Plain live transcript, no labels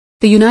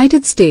The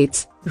United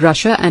States,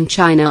 Russia and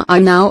China are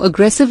now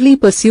aggressively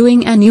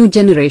pursuing a new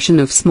generation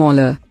of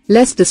smaller,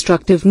 less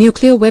destructive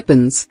nuclear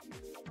weapons.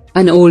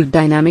 An old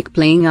dynamic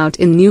playing out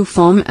in new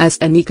form as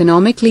an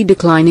economically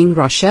declining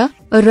Russia,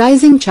 a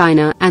rising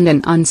China and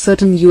an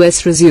uncertain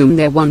US resume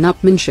their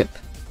one-upmanship.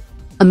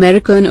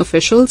 American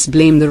officials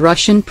blame the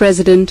Russian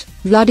President,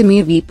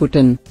 Vladimir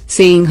Putin,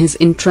 saying his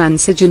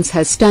intransigence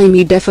has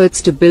stymied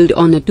efforts to build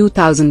on a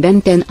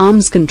 2010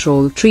 arms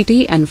control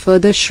treaty and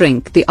further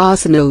shrink the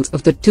arsenals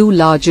of the two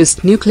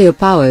largest nuclear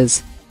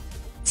powers.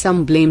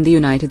 Some blame the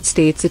United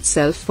States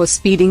itself for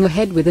speeding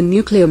ahead with a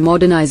nuclear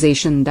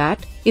modernization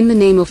that, in the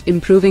name of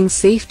improving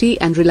safety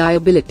and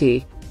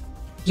reliability,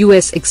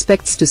 US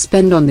expects to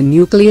spend on the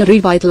nuclear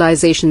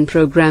revitalization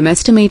program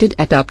estimated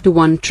at up to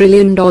 $1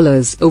 trillion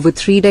over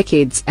 3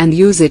 decades and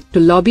use it to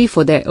lobby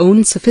for their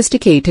own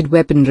sophisticated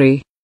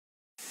weaponry.